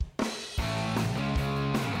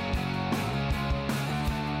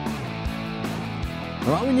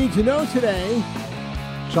What we need to know today,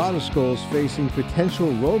 charter schools facing potential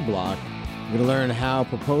roadblock. We're going to learn how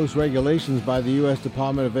proposed regulations by the U.S.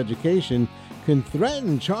 Department of Education can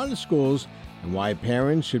threaten charter schools and why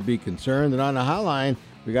parents should be concerned. And on the hotline,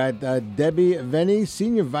 we got Debbie Venny,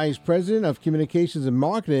 Senior Vice President of Communications and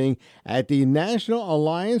Marketing at the National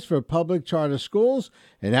Alliance for Public Charter Schools.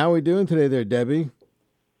 And how are we doing today there, Debbie?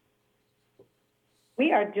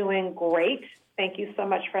 We are doing great. Thank you so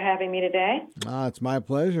much for having me today. It's my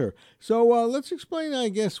pleasure. So let's explain, I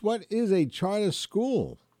guess, what is a charter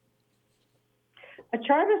school? A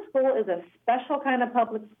charter school is a special kind of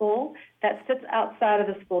public school that sits outside of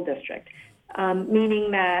the school district, meaning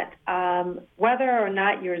that whether or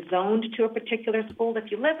not you're zoned to a particular school, if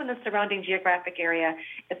you live in the surrounding geographic area,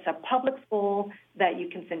 it's a public school that you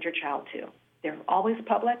can send your child to. They're always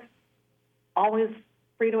public, always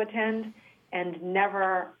free to attend, and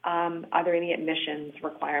never are there any admissions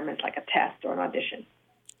requirements like a test or an audition.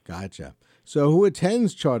 Gotcha. So who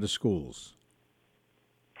attends charter schools?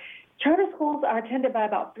 Charter schools are attended by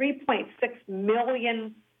about 3.6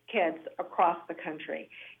 million kids across the country,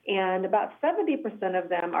 and about 70% of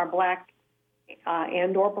them are Black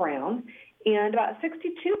and or brown, and about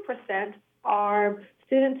 62% are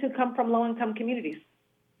students who come from low-income communities.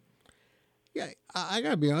 Yeah, I got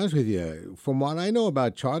to be honest with you. From what I know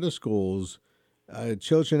about charter schools,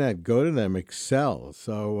 children that go to them excel.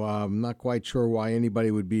 So I'm not quite sure why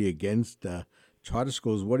anybody would be against charter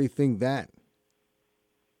schools. What do you think that?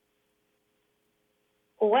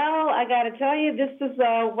 Well, I got to tell you, this is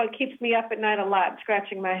what keeps me up at night a lot,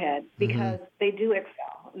 scratching my head, because they do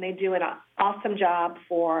excel, and they do an awesome job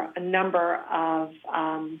for a number of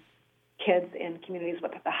kids in communities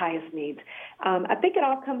with the highest needs. I think it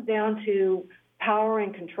all comes down to power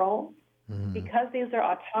and control. Because these are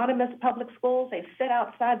autonomous public schools, they sit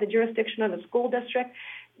outside the jurisdiction of the school district,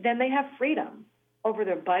 then they have freedom over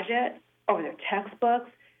their budget, over their textbooks,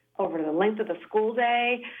 over the length of the school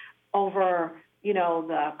day, over,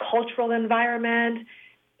 the cultural environment.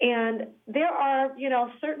 And there are,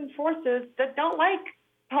 certain forces that don't like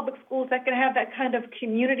public schools that can have that kind of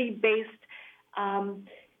community-based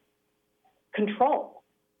control.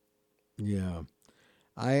 Yeah.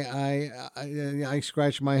 I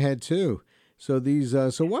scratch my head too. So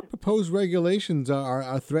so what proposed regulations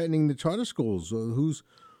are threatening the charter schools? Who's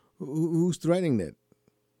threatening it?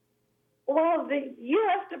 Well, the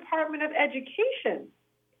U.S. Department of Education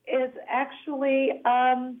is actually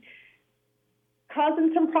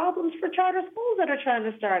causing some problems for charter schools that are trying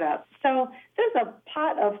to start up. So there's a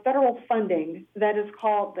pot of federal funding that is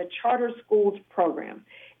called the Charter Schools Program,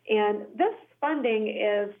 and this funding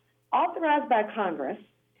is authorized by Congress.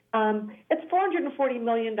 It's $440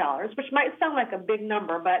 million, which might sound like a big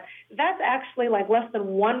number, but that's actually like less than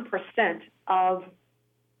 1% of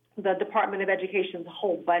the Department of Education's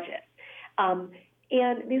whole budget. And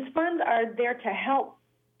these funds are there to help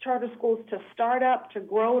charter schools to start up, to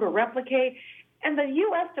grow, to replicate. And the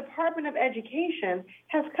U.S. Department of Education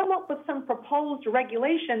has come up with some proposed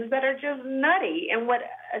regulations that are just nutty and would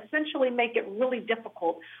essentially make it really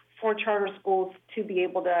difficult for charter schools to be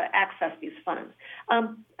able to access these funds.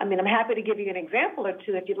 I'm happy to give you an example or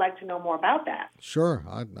two if you'd like to know more about that. Sure.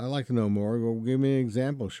 I'd like to know more. Well, give me an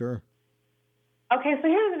example, sure. Okay, so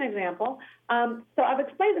here's an example. So I've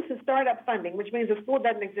explained this as startup funding, which means the school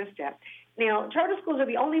doesn't exist yet. Now, charter schools are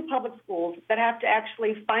the only public schools that have to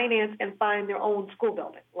actually finance and find their own school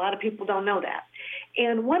building. A lot of people don't know that.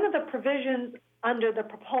 And one of the provisions under the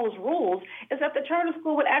proposed rules is that the charter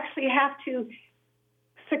school would actually have to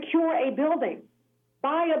secure a building,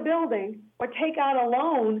 buy a building, or take out a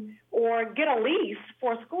loan or get a lease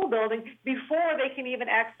for a school building before they can even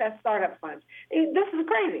access startup funds. This is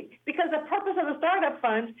crazy because the purpose of the startup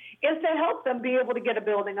fund is to help them be able to get a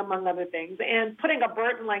building, among other things. And putting a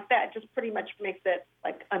burden like that just pretty much makes it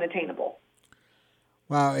unattainable.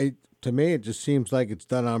 Well, to me, it just seems like it's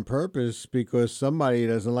done on purpose because somebody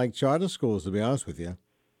doesn't like charter schools, to be honest with you.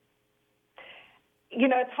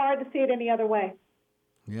 It's hard to see it any other way.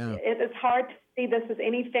 Yeah. It's hard to see this as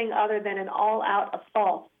anything other than an all-out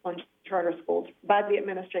assault on charter schools by the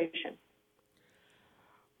administration.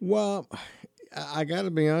 Well, I got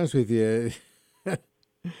to be honest with you.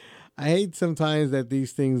 I hate sometimes that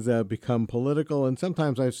these things become political, and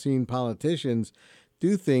sometimes I've seen politicians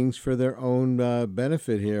do things for their own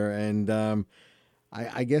benefit here. And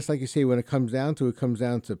I guess, like you say, when it comes down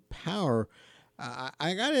to power.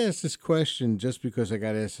 I got to ask this question just because I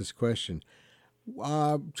got to ask this question.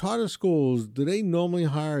 Charter schools, do they normally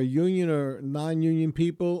hire union or non-union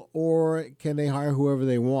people, or can they hire whoever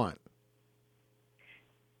they want?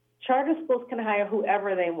 Charter schools can hire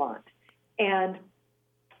whoever they want. And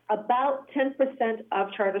About 10%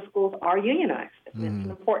 of charter schools are unionized. It's an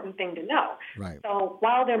important thing to know. Right. So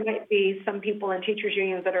while there might be some people in teachers'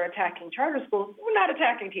 unions that are attacking charter schools, we're not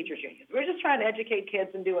attacking teachers' unions. We're just trying to educate kids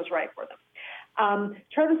and do what's right for them.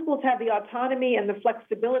 Charter schools have the autonomy and the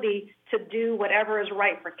flexibility to do whatever is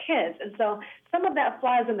right for kids. And so some of that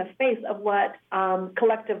flies in the face of what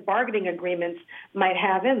collective bargaining agreements might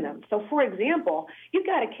have in them. So, for example, you've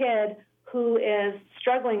got a kid who is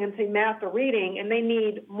struggling in, say, math or reading, and they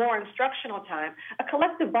need more instructional time. A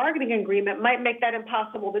collective bargaining agreement might make that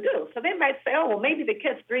impossible to do. So they might say, oh, well, maybe the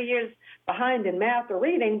kid's 3 years behind in math or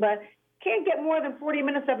reading, but can't get more than 40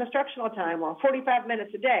 minutes of instructional time or 45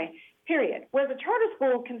 minutes a day, period. Whereas a charter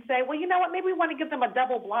school can say, well, you know what, maybe we want to give them a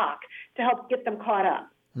double block to help get them caught up.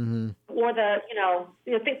 Or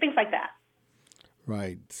things like that.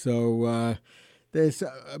 Right. So there's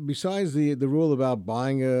besides the rule about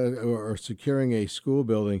buying or securing a school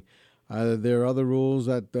building, there are other rules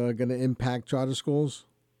that are going to impact charter schools?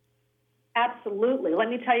 Absolutely. Let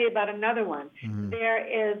me tell you about another one. There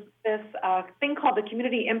is this thing called the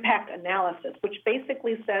community impact analysis, which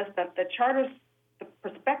basically says that the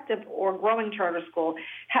prospective or growing charter school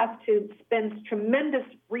has to spend tremendous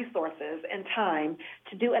resources and time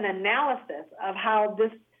to do an analysis of how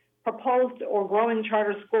this proposed or growing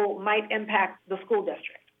charter school might impact the school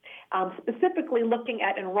district, specifically looking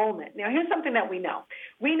at enrollment. Now, here's something that we know.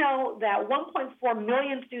 We know that 1.4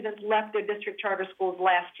 million students left their district charter schools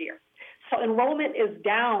last year. So enrollment is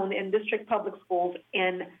down in district public schools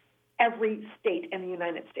in every state in the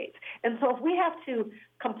United States. And so if we have to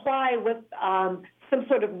comply with some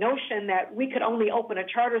sort of notion that we could only open a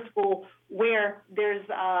charter school where there's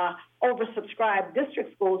oversubscribed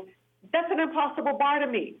district schools, that's an impossible bar to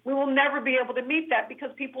meet. We will never be able to meet that because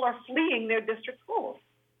people are fleeing their district schools.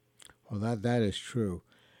 Well, that is true.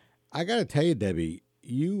 I got to tell you, Debbie,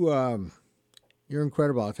 you're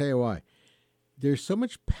incredible. I'll tell you why. There's so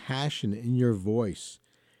much passion in your voice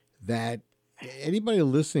that anybody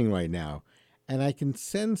listening right now, and I can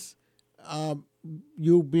sense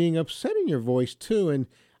you being upset in your voice too. And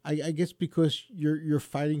I guess because you're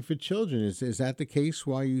fighting for children. Is that the case?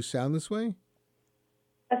 Why you sound this way?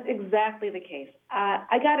 That's exactly the case.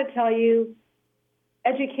 I got to tell you,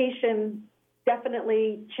 education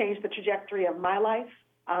definitely changed the trajectory of my life.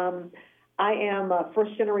 I am a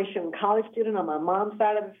first-generation college student on my mom's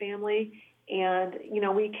side of the family, and,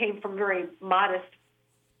 we came from very modest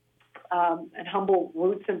and humble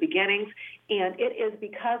roots and beginnings, and it is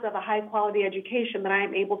because of a high-quality education that I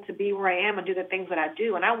am able to be where I am and do the things that I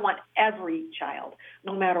do, and I want every child,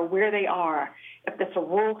 no matter where they are, if it's a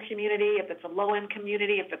rural community, if it's a low-end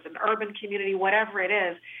community, if it's an urban community, whatever it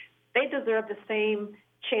is, they deserve the same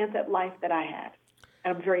chance at life that I had.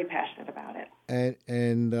 And I'm very passionate about it.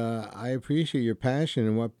 And I appreciate your passion.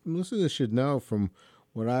 And what listeners should know from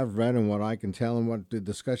what I've read and what I can tell and what the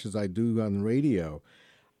discussions I do on the radio,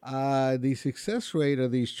 the success rate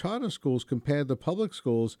of these charter schools compared to public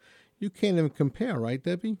schools, you can't even compare, right,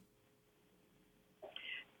 Debbie?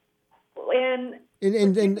 In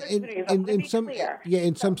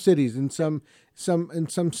some cities, in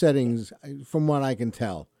some settings, from what I can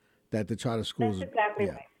tell, that the charter schools. That's exactly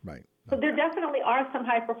right. Right. So there definitely are some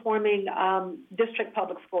high-performing district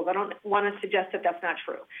public schools. I don't want to suggest that that's not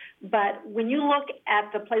true. But when you look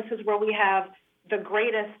at the places where we have the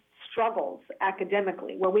greatest struggles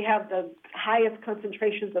academically, where we have the highest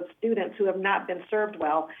concentrations of students who have not been served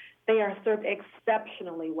well, they are served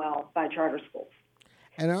exceptionally well by charter schools.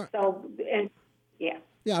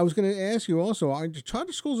 Yeah, I was going to ask you also,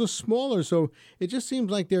 charter schools are smaller, so it just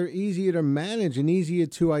seems like they're easier to manage and easier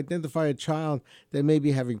to identify a child that may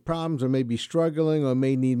be having problems or may be struggling or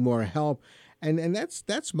may need more help. And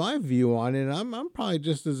that's my view on it. I'm probably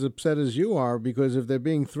just as upset as you are, because if they're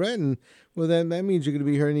being threatened, well, then that means you're going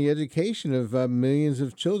to be hurting the education of millions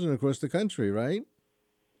of children across the country, right?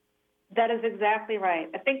 That is exactly right.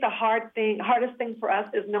 I think the hardest thing for us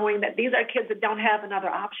is knowing that these are kids that don't have another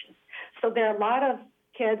option. So there are a lot of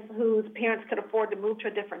kids whose parents could afford to move to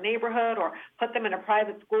a different neighborhood or put them in a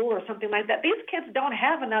private school or something like that. These kids don't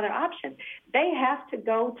have another option. They have to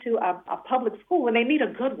go to a public school, and they need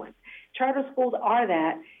a good one. Charter schools are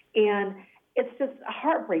that, and it's just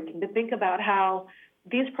heartbreaking to think about how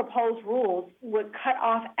these proposed rules would cut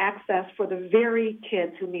off access for the very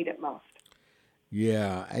kids who need it most.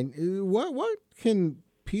 Yeah, and what can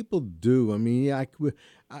people do? I mean,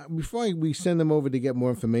 before we send them over to get more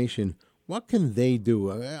information, what can they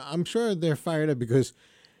do? I'm sure they're fired up because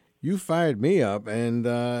you fired me up, and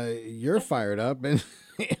you're fired up, and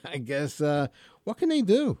I guess what can they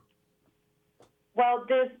do? Well,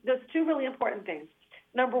 there's two really important things.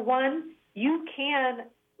 Number one, you can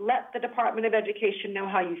let the Department of Education know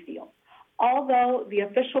how you feel. Although the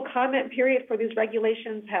official comment period for these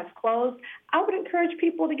regulations has closed, I would encourage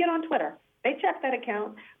people to get on Twitter. They check that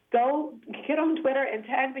account. Go get on Twitter and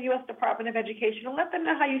tag the U.S. Department of Education and let them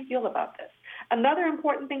know how you feel about this. Another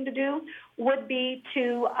important thing to do would be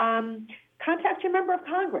to contact your member of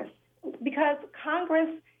Congress, because Congress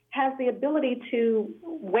has the ability to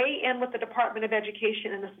weigh in with the Department of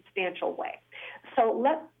Education in a substantial way. So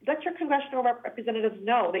let your congressional representatives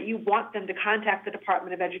know that you want them to contact the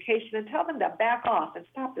Department of Education and tell them to back off and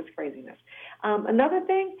stop this craziness. Another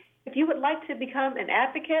thing, if you would like to become an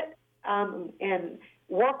advocate and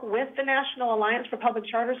work with the National Alliance for Public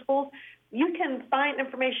Charter Schools, you can find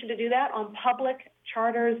information to do that on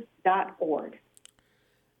publiccharters.org.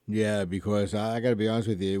 Yeah, because I got to be honest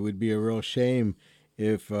with you, it would be a real shame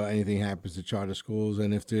if anything happens to charter schools,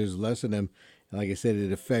 and if there's less of them. Like I said,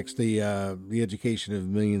 it affects the education of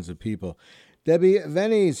millions of people. Debbie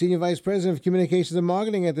Venny, Senior Vice President of Communications and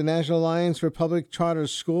Marketing at the National Alliance for Public Charter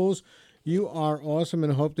Schools. You are awesome,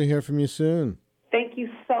 and hope to hear from you soon. Thank you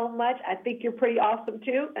so much. I think you're pretty awesome,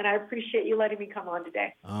 too, and I appreciate you letting me come on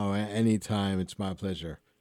today. Oh, anytime. It's my pleasure.